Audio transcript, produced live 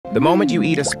The moment you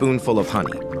eat a spoonful of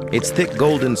honey, its thick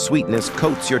golden sweetness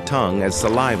coats your tongue as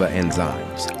saliva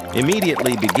enzymes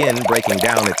immediately begin breaking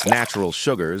down its natural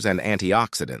sugars and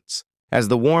antioxidants. As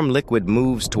the warm liquid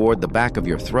moves toward the back of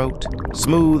your throat,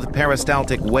 smooth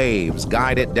peristaltic waves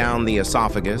guide it down the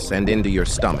esophagus and into your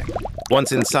stomach.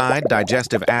 Once inside,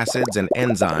 digestive acids and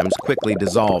enzymes quickly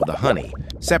dissolve the honey,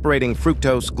 separating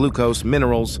fructose, glucose,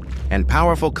 minerals, and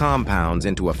powerful compounds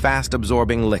into a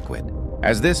fast-absorbing liquid.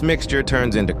 As this mixture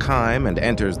turns into chyme and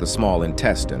enters the small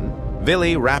intestine,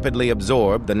 villi rapidly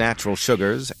absorb the natural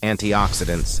sugars,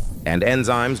 antioxidants, and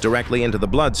enzymes directly into the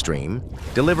bloodstream,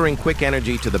 delivering quick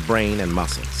energy to the brain and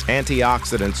muscles.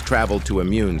 Antioxidants travel to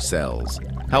immune cells,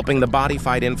 helping the body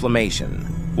fight inflammation,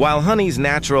 while honey's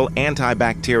natural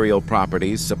antibacterial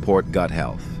properties support gut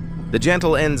health. The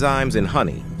gentle enzymes in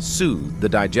honey soothe the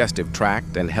digestive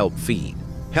tract and help feed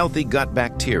healthy gut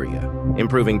bacteria,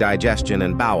 improving digestion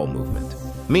and bowel movement.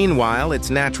 Meanwhile, its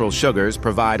natural sugars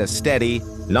provide a steady,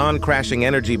 non-crashing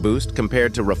energy boost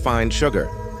compared to refined sugar.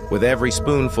 With every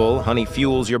spoonful, honey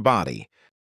fuels your body,